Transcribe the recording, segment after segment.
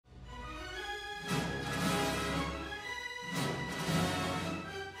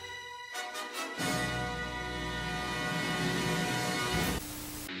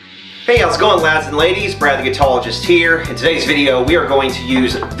Hey, how's it going, lads and ladies? Brad the Guitarologist here. In today's video, we are going to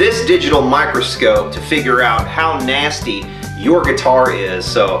use this digital microscope to figure out how nasty your guitar is.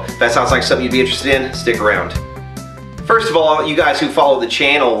 So if that sounds like something you'd be interested in, stick around. First of all, you guys who follow the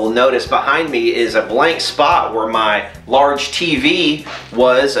channel will notice behind me is a blank spot where my large TV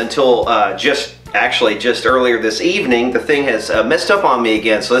was until just earlier this evening. The thing has messed up on me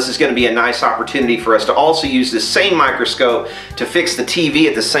again, so this is going to be a nice opportunity for us to also use this same microscope to fix the TV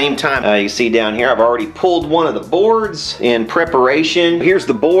at the same time. You see down here I've already pulled one of the boards in preparation. Here's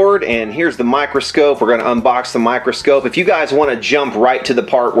the board and here's the microscope. We're going to unbox the microscope. If you guys want to jump right to the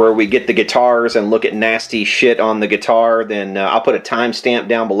part where we get the guitars and look at nasty shit on the guitar, then I'll put a timestamp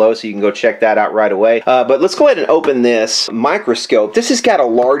down below so you can go check that out right away. But let's go ahead and open this microscope. This has got a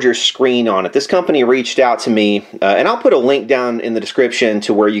larger screen on it. This company reached out to me, and I'll put a link down in the description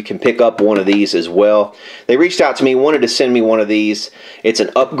to where you can pick up one of these as well. They reached out to me, wanted to send me one of these. It's an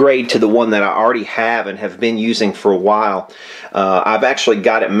upgrade to the one that I already have and have been using for a while. I've actually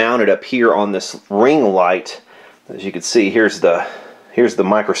got it mounted up here on this ring light. As you can see, here's the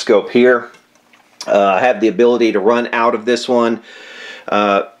microscope here. I have the ability to run out of this one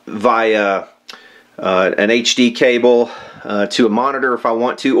via an HD cable to a monitor if I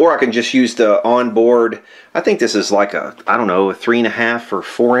want to, or I can just use the onboard. I think this is like a, I don't know, a 3.5 or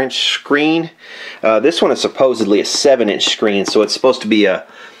 4-inch screen. This one is supposedly a 7-inch screen, so it's supposed to be a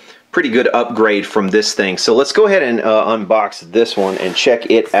pretty good upgrade from this thing. So let's go ahead and unbox this one and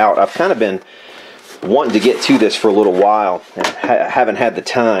check it out. I've kind of been wanting to get to this for a little while and haven't had the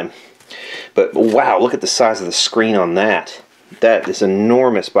time. But wow, look at the size of the screen on that. That is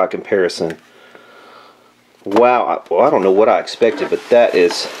enormous by comparison. Wow, well, I don't know what I expected, but that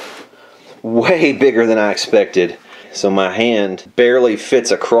is way bigger than I expected. So my hand barely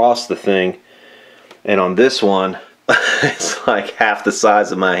fits across the thing, and on this one it's like half the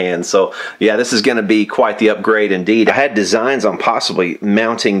size of my hand. So yeah, this is going to be quite the upgrade indeed. I had designs on possibly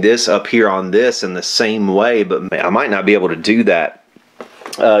mounting this up here on this in the same way, but I might not be able to do that.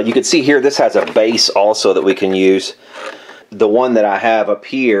 You can see here this has a base also that we can use. The one that I have up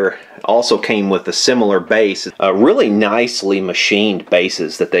here also came with a similar base. Really nicely machined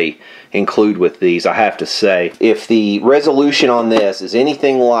bases that they include with these, I have to say. If the resolution on this is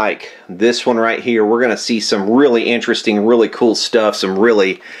anything like this one right here, we're going to see some really interesting, really cool stuff, some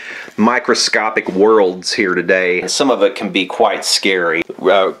really microscopic worlds here today. Some of it can be quite scary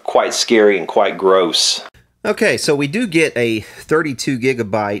and quite gross. Okay, so we do get a 32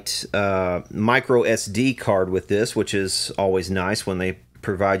 gigabyte micro SD card with this, which is always nice when they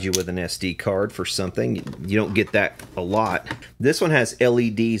provide you with an SD card for something. You don't get that a lot. This one has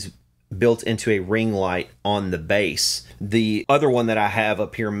LEDs built into a ring light on the base. The other one that I have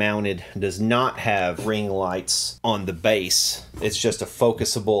up here mounted does not have ring lights on the base. It's just a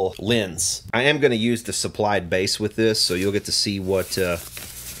focusable lens. I am going to use the supplied base with this, so you'll get to see what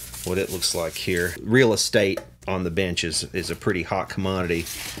it looks like here. Real estate on the bench is a pretty hot commodity,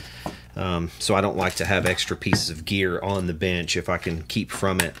 so I don't like to have extra pieces of gear on the bench if I can keep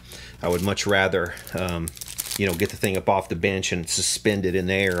from it. I would much rather you know, get the thing up off the bench and suspend it in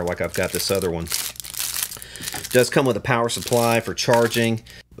the air like I've got this other one. It does come with a power supply for charging.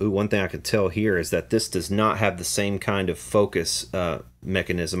 Ooh, one thing I can tell here is that this does not have the same kind of focus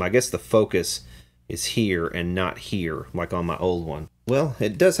mechanism. I guess the focus is here and not here like on my old one. Well,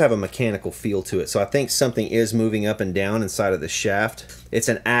 it does have a mechanical feel to it, so I think something is moving up and down inside of the shaft. It's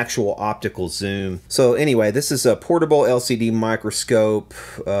an actual optical zoom. So anyway, this is a portable LCD microscope,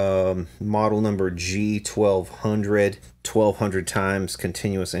 model number G1200, 1200 times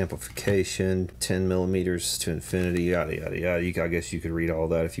continuous amplification, 10 millimeters to infinity, yada yada yada. I guess you could read all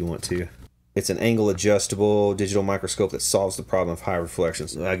that if you want to. It's an angle adjustable digital microscope that solves the problem of high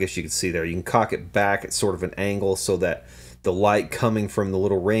reflections. I guess you can see there, you can cock it back at sort of an angle so that the light coming from the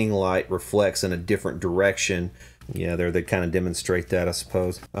little ring light reflects in a different direction. Yeah, there they kind of demonstrate that, I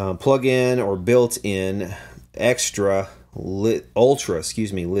suppose. Plug-in or built-in extra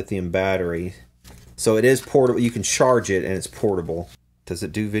lithium battery. So it is portable. You can charge it and it's portable. Does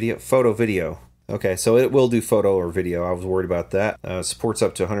it do video? Photo, video. Okay, so it will do photo or video. I was worried about that. Supports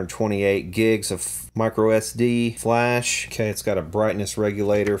up to 128 gigs of micro SD flash. Okay, it's got a brightness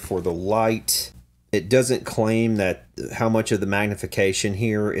regulator for the light. It doesn't claim that how much of the magnification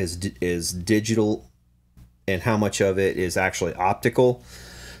here is digital and how much of it is actually optical.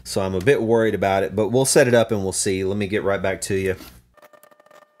 So I'm a bit worried about it, but we'll set it up and we'll see. Let me get right back to you.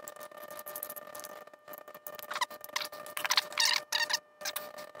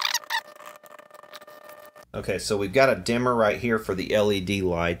 Okay, so we've got a dimmer right here for the LED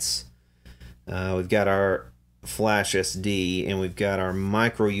lights. We've got our flash SD, and we've got our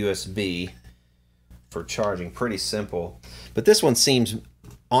micro USB for charging. Pretty simple. But this one seems,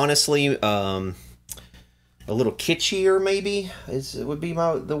 honestly, a little kitschier, maybe, would be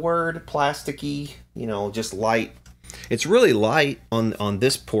the word. Plasticky, you know, just light. It's really light on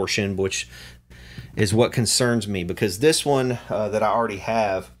this portion, which is what concerns me, because this one that I already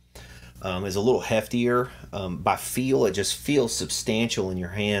have is a little heftier. By feel, it just feels substantial in your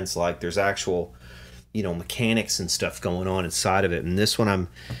hands, like there's actual, you know, mechanics and stuff going on inside of it. And this one,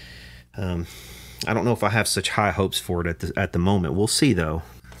 I don't know if I have such high hopes for it at the moment. We'll see, though.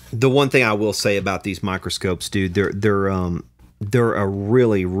 The one thing I will say about these microscopes, dude, they're a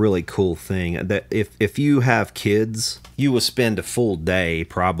really, really cool thing. That if you have kids, you will spend a full day,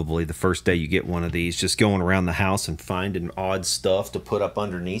 probably the first day you get one of these, just going around the house and finding odd stuff to put up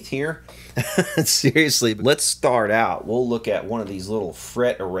underneath here. Seriously, let's start out. We'll look at one of these little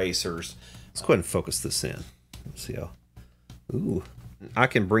fret erasers. Let's go ahead and focus this in. Let's see how. Ooh. I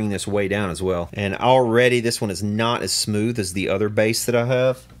can bring this way down as well. And already this one is not as smooth as the other base that I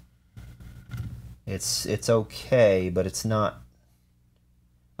have. It's okay, but it's not.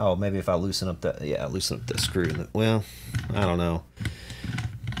 Oh, maybe if I loosen up the, yeah, loosen up the screw. Well, I don't know.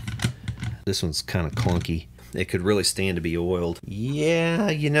 This one's kind of clunky. It could really stand to be oiled. Yeah,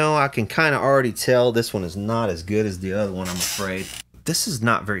 you know, I can kind of already tell this one is not as good as the other one, I'm afraid. This is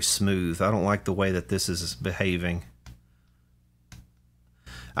not very smooth. I don't like the way that this is behaving.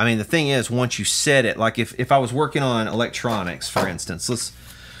 I mean, the thing is, once you set it, like if I was working on electronics, for instance, let's,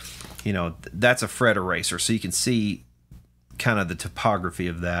 you know, that's a fret eraser, so you can see kind of the topography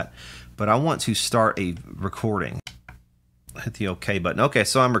of that. But I want to start a recording. Hit the OK button. Okay,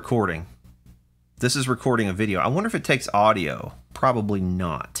 so I'm recording. This is recording a video. I wonder if it takes audio. Probably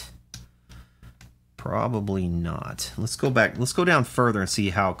not. Probably not. Let's go back. Let's go down further and see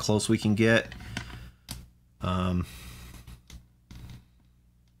how close we can get.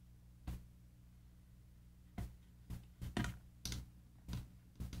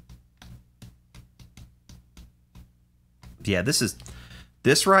 Yeah,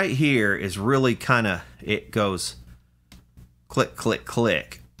 this right here is really kind of, it goes click, click,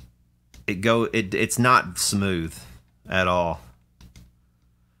 click. It's not smooth at all.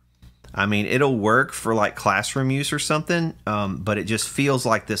 I mean, it'll work for like classroom use or something, but it just feels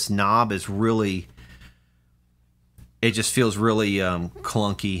like this knob is really, it just feels really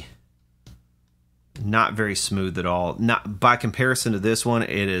clunky. Not very smooth at all. Not by comparison to this one,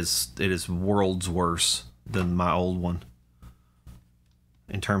 it is worlds worse than my old one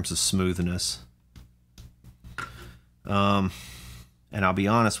in terms of smoothness. And I'll be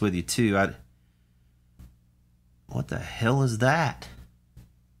honest with you too, what the hell is that?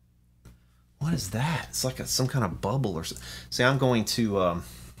 What is that? It's like some kind of bubble or something. See, I'm going to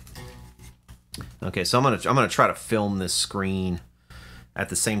okay, so I'm gonna try to film this screen at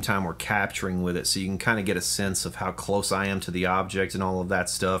the same time we're capturing with it, so you can kind of get a sense of how close I am to the object and all of that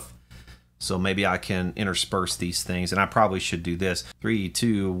stuff. So maybe I can intersperse these things, and I probably should do this. 3,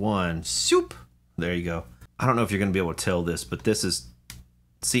 2, 1, soup. There you go. I don't know if you're gonna be able to tell this, but this is,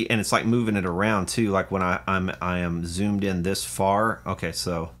 see, and it's like moving it around too, like when I am zoomed in this far. Okay,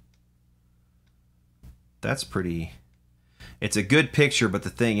 so that's pretty, it's a good picture, but the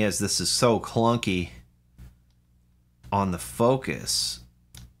thing is, this is so clunky on the focus.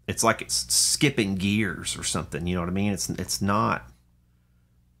 It's like it's skipping gears or something, you know what I mean? It's not,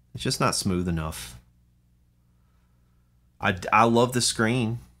 it's just not smooth enough. I love the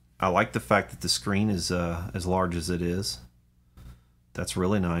screen. I like the fact that the screen is as large as it is. That's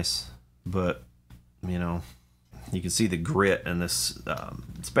really nice. But, you know, you can see the grit in this.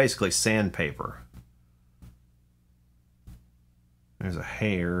 It's basically sandpaper. There's a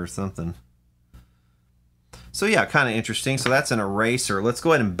hair or something. So yeah, kind of interesting. So that's an eraser. Let's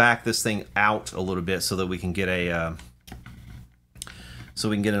go ahead and back this thing out a little bit so that we can get a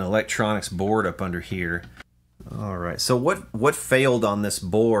an electronics board up under here. All right. So what failed on this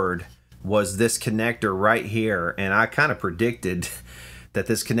board was this connector right here, and I kind of predicted that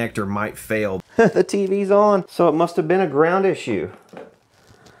this connector might fail. The TV's on, so it must have been a ground issue.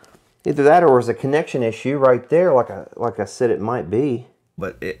 Either that or it was a connection issue right there, like I said it might be.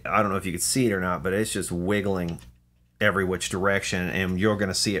 But I don't know if you could see it or not, but it's just wiggling every which direction, and you're going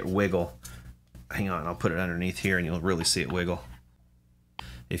to see it wiggle. Hang on, I'll put it underneath here, and you'll really see it wiggle.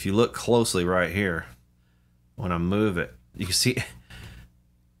 If you look closely right here, when I move it, you can see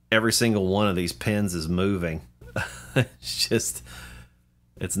every single one of these pins is moving. It's just,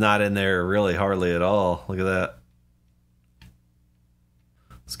 it's not in there really hardly at all. Look at that.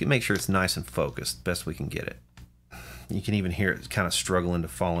 Let's make sure it's nice and focused, best we can get it. You can even hear it kind of struggling to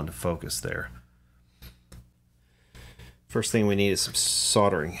fall into focus there. First thing we need is some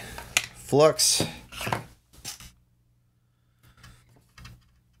soldering flux.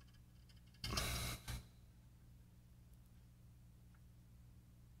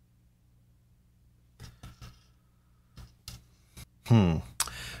 I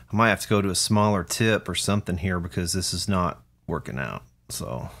might have to go to a smaller tip or something here because this is not working out.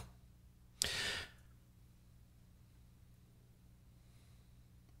 So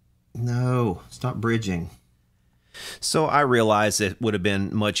no, stop bridging. So I realized it would have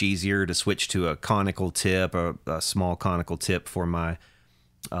been much easier to switch to a conical tip, or a small conical tip for my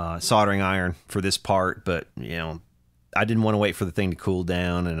soldering iron for this part, but you know, I didn't want to wait for the thing to cool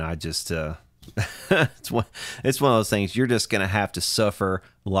down, and I just it's one of those things you're just gonna have to suffer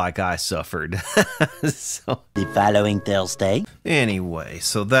like I suffered. So the following Thursday. Anyway,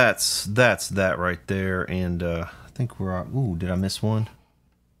 so that's that right there, and I think we're ooh, did I miss one?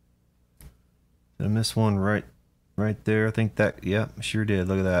 Did I miss one right there? I think that, yeah, sure did.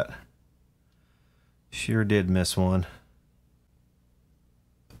 Look at that. Sure did miss one.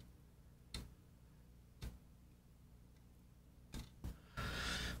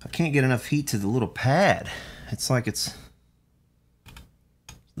 I can't get enough heat to the little pad. It's like the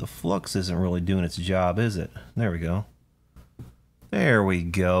flux isn't really doing its job, is it? There we go. There we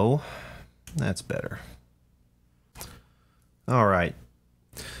go. That's better. All right.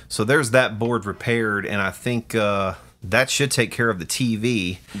 So there's that board repaired, and I think that should take care of the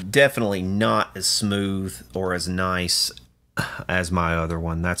TV. Definitely not as smooth or as nice as my other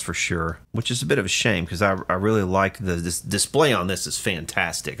one, that's for sure. Which is a bit of a shame because I really like this display on this is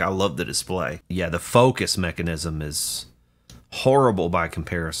fantastic. I love the display. Yeah, the focus mechanism is horrible by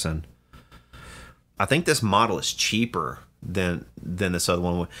comparison. I think this model is cheaper than this other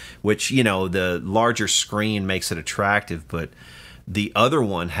one, which, you know, the larger screen makes it attractive, but the other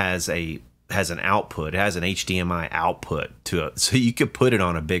one has an output. It has an HDMI output to it, so you could put it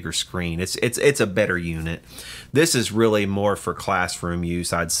on a bigger screen. It's a better unit. This is really more for classroom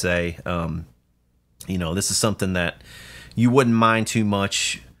use, I'd say. You know, this is something that you wouldn't mind too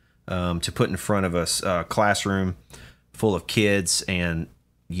much to put in front of a classroom full of kids, and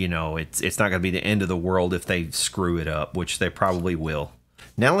you know, it's not going to be the end of the world if they screw it up, which they probably will.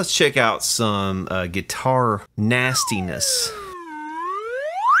 Now let's check out some guitar nastiness.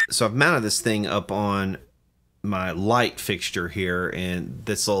 So I've mounted this thing up on my light fixture here, and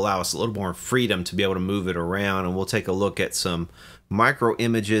this will allow us a little more freedom to be able to move it around, and we'll take a look at some micro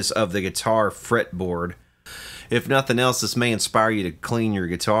images of the guitar fretboard. If nothing else, this may inspire you to clean your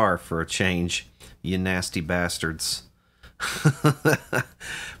guitar for a change, you nasty bastards.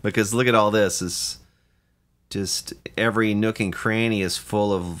 Because look at all this. It's just every nook and cranny is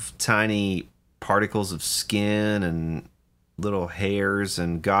full of tiny particles of skin and little hairs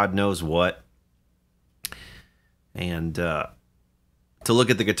and God knows what. And to look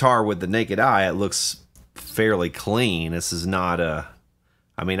at the guitar with the naked eye, it looks fairly clean. This is not a,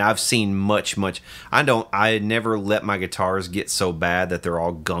 I mean, I've seen much I never let my guitars get so bad that they're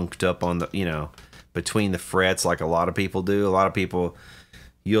all gunked up on the, you know, between the frets like a lot of people do. A lot of people,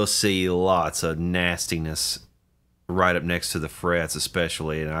 you'll see lots of nastiness right up next to the frets,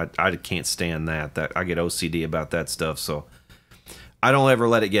 especially, and I can't stand that. I get OCD about that stuff, so I don't ever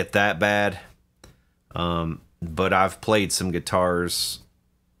let it get that bad. But I've played some guitars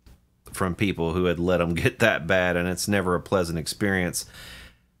from people who had let them get that bad, and it's never a pleasant experience.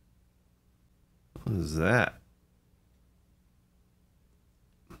 What is that?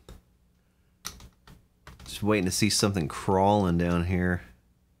 Just waiting to see something crawling down here.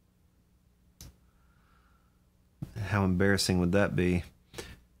 How embarrassing would that be?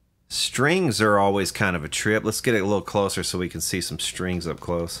 Strings are always kind of a trip. Let's get it a little closer so we can see some strings up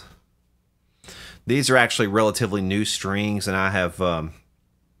close. These are actually relatively new strings, and I have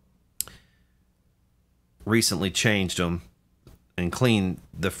recently changed them and cleaned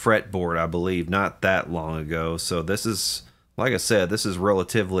the fretboard, I believe, not that long ago. So this is, like I said, this is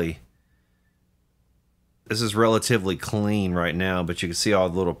relatively clean right now, but you can see all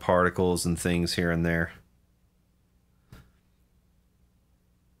the little particles and things here and there.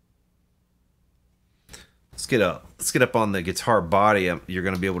 Let's get up on the guitar body. You're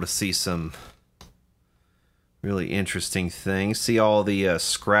going to be able to see some really interesting things. See all the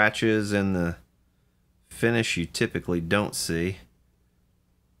scratches and the finish you typically don't see.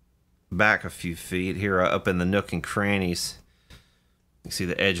 Back a few feet here, up in the nook and crannies. You see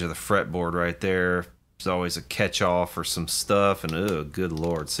the edge of the fretboard right there. There's always a catch-all for some stuff, and oh, good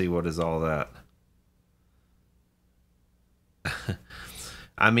Lord, see what is all that?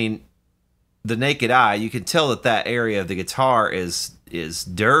 I mean, the naked eye, you can tell that that area of the guitar is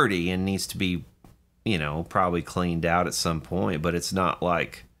dirty and needs to be you know, probably cleaned out at some point, but it's not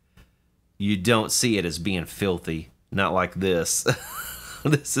like, you don't see it as being filthy. Not like this.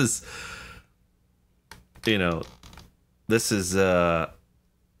 This is, you know, this is,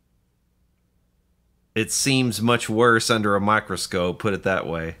 it seems much worse under a microscope, put it that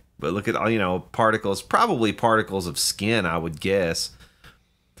way. But look at, you know, particles, probably particles of skin, I would guess.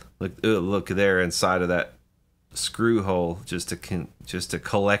 Look there inside of that screw hole, just a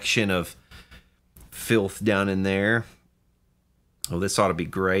collection of filth down in there. Oh, this ought to be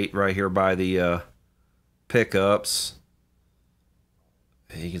great right here by the pickups.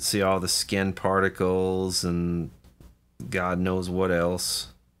 You can see all the skin particles and God knows what else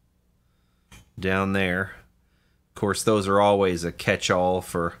down there. Of course, those are always a catch-all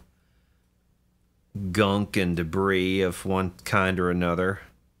for gunk and debris of one kind or another.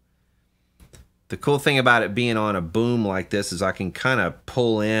 The cool thing about it being on a boom like this is I can kind of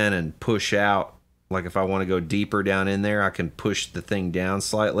pull in and push out. Like if I want to go deeper down in there, I can push the thing down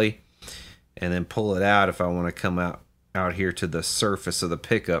slightly and then pull it out if I want to come out here to the surface of the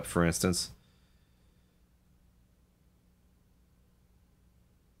pickup, for instance.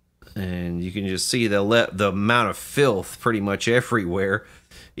 And you can just see the amount of filth pretty much everywhere,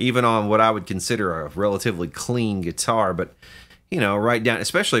 even on what I would consider a relatively clean guitar. But, you know, right down,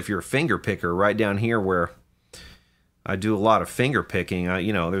 especially if you're a finger picker, right down here where I do a lot of finger picking,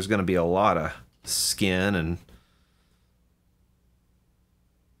 you know, there's going to be a lot of skin and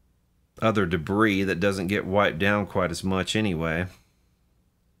other debris that doesn't get wiped down quite as much anyway.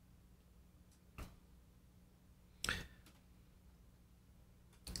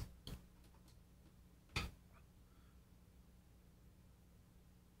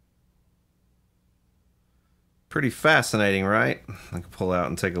 Pretty fascinating, right? I can pull out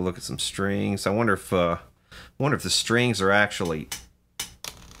and take a look at some strings. I wonder if the strings are actually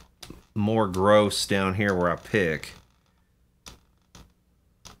more gross down here where I pick.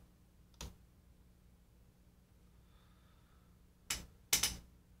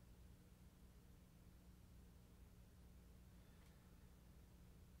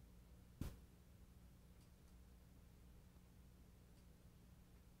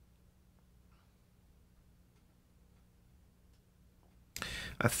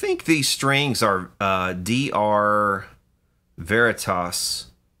 I think these strings are DR Veritas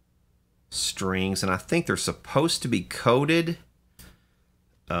strings, and I think they're supposed to be coated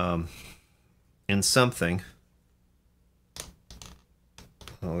in something.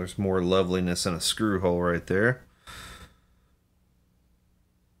 Oh, there's more loveliness in a screw hole right there.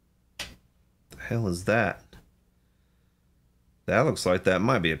 The hell is that? That looks like that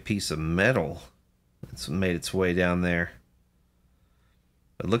might be a piece of metal. It's made its way down there.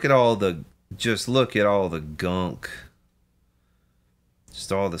 But look at all the, just look at all the gunk.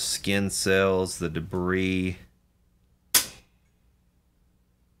 Just all the skin cells, the debris.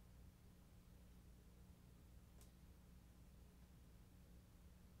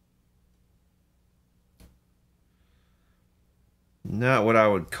 Not what I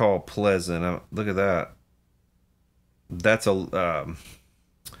would call pleasant. Look at that. That's a,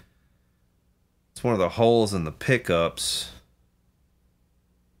 it's one of the holes in the pickups.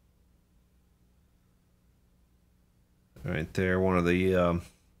 Right there, one of the, I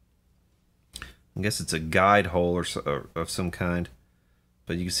guess it's a guide hole or of some kind.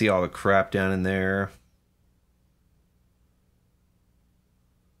 But you can see all the crap down in there.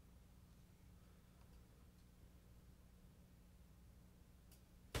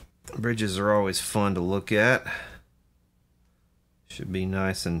 Bridges are always fun to look at. Should be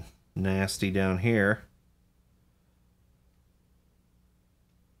nice and nasty down here.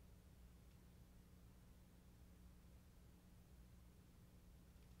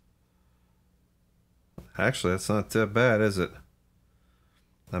 Actually, that's not that bad, is it?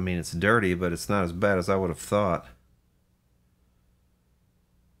 I mean, it's dirty, but it's not as bad as I would have thought.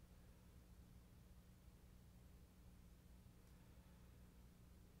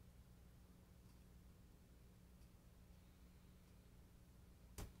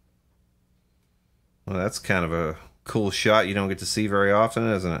 Well, that's kind of a cool shot you don't get to see very often,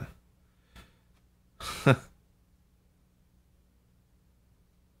 isn't it?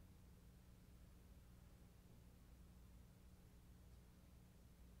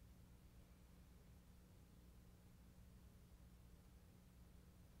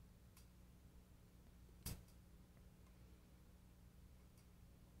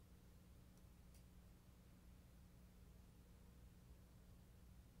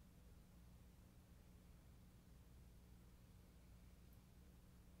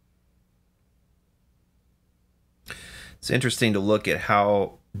 It's interesting to look at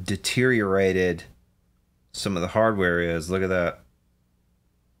how deteriorated some of the hardware is. Look at that.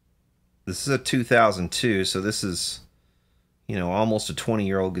 This is a 2002, so this is, you know, almost a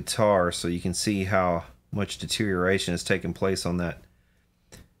 20-year-old guitar, so you can see how much deterioration has taken place on that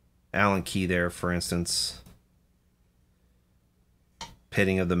Allen key there, for instance.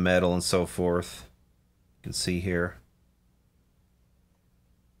 Pitting of the metal and so forth. You can see here.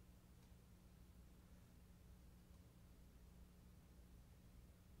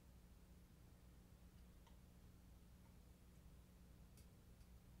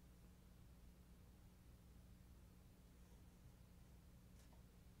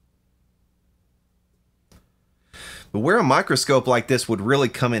 But where a microscope like this would really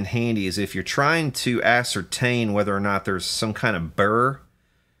come in handy is if you're trying to ascertain whether or not there's some kind of burr.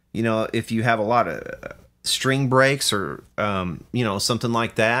 You know, if you have a lot of string breaks or, you know, something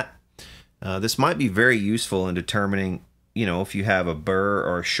like that. This might be very useful in determining, you know, if you have a burr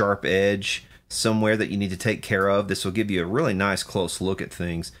or a sharp edge somewhere that you need to take care of. This will give you a really nice close look at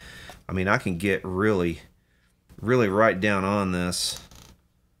things. I mean, I can get really right down on this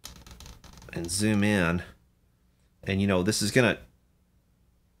and zoom in. And, you know, this is going to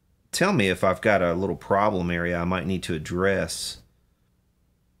tell me if I've got a little problem area I might need to address.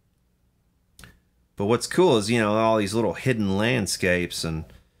 But what's cool is, you know, all these little hidden landscapes and,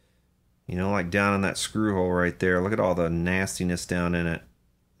 you know, like down in that screw hole right there. Look at all the nastiness down in it.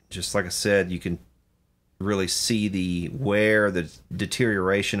 Just like I said, you can really see the wear, the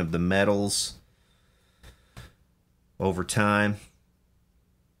deterioration of the metals over time.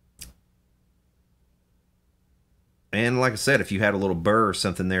 And like I said, if you had a little burr or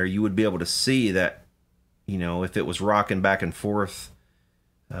something there, you would be able to see that, you know, if it was rocking back and forth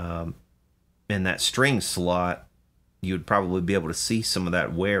in that string slot, you would probably be able to see some of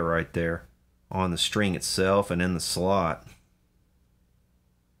that wear right there on the string itself and in the slot.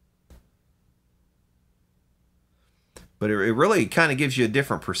 But it really kind of gives you a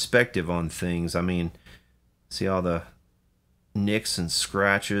different perspective on things. I mean, see all the nicks and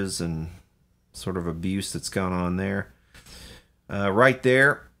scratches and sort of abuse that's gone on there. Right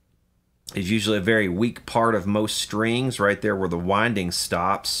there is usually a very weak part of most strings, right there where the winding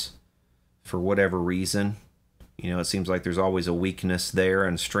stops for whatever reason. You know, it seems like there's always a weakness there,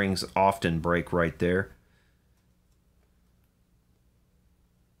 and strings often break right there.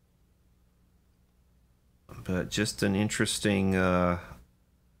 But just an interesting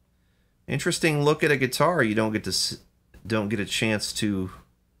interesting look at a guitar you don't get a chance to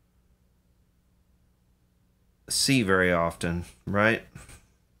see very often, right?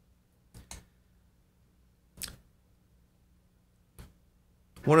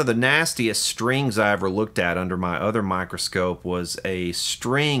 One of the nastiest strings I ever looked at under my other microscope was a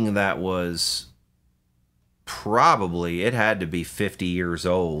string that was probably, it had to be 50 years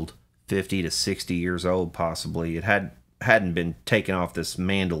old, 50 to 60 years old possibly. It hadn't been taken off this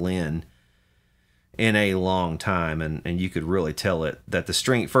mandolin in a long time, and you could really tell it that the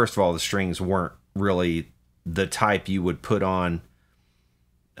string, first of all, the strings weren't really the type you would put on,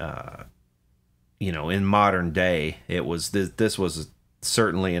 you know, in modern day. It was this was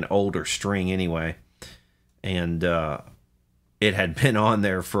certainly an older string anyway, and it had been on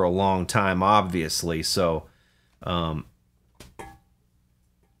there for a long time, obviously. So,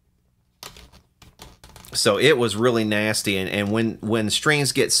 so it was really nasty. And when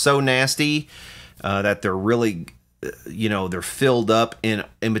strings get so nasty that they're really, you know, they're filled up in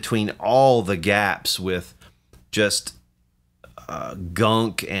between all the gaps with just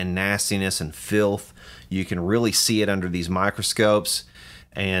gunk and nastiness and filth, you can really see it under these microscopes,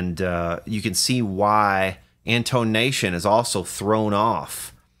 and you can see why intonation is also thrown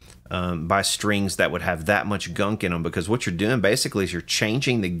off by strings that would have that much gunk in them, because what you're doing basically is you're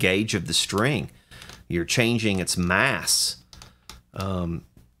changing the gauge of the string, you're changing its mass, and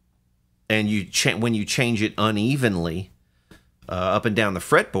when you change it unevenly up and down the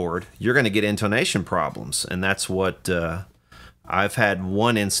fretboard, you're going to get intonation problems. And that's what I've had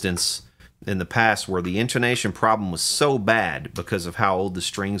one instance in the past where the intonation problem was so bad because of how old the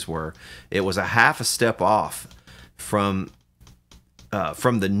strings were. It was a half a step off from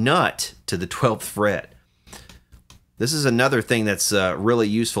the nut to the 12th fret. This is another thing that's really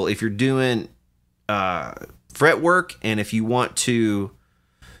useful if you're doing fret work, and if you want to,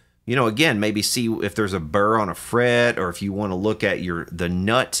 you know, again, maybe see if there's a burr on a fret, or if you want to look at the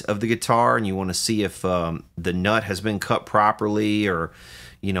nut of the guitar and you want to see if the nut has been cut properly, or,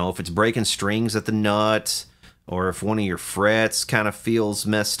 you know, if it's breaking strings at the nut, or if one of your frets kind of feels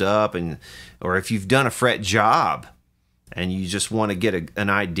messed up, or if you've done a fret job and you just want to get an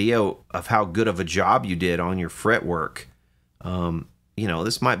idea of how good of a job you did on your fret work. You you know,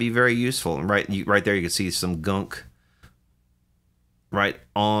 this might be very useful. And right there you can see some gunk right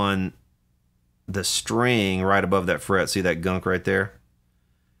on the string right above that fret. See that gunk right there?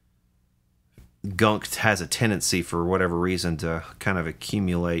 Gunk has a tendency, for whatever reason, to kind of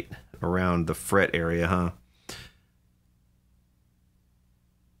accumulate around the fret area, huh?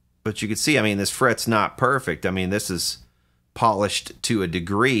 But you can see, I mean, this fret's not perfect. I mean, this is polished to a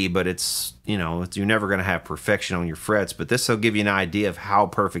degree, but it's, you know, you're never going to have perfection on your frets. But this will give you an idea of how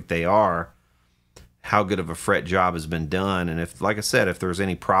perfect they are, how good of a fret job has been done. And if, like I said, if there's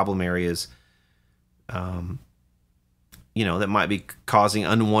any problem areas, you know, that might be causing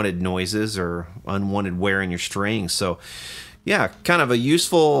unwanted noises or unwanted wear in your strings. So yeah, kind of a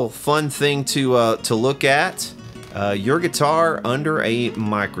useful, fun thing to look at. Your guitar under a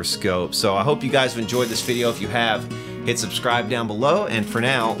microscope. So I hope you guys have enjoyed this video. If you have, hit subscribe down below. And for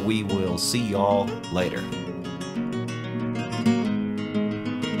now, we will see y'all later.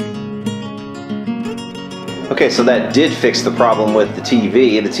 Okay, so that did fix the problem with the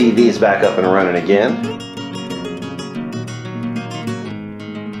TV. The TV is back up and running again.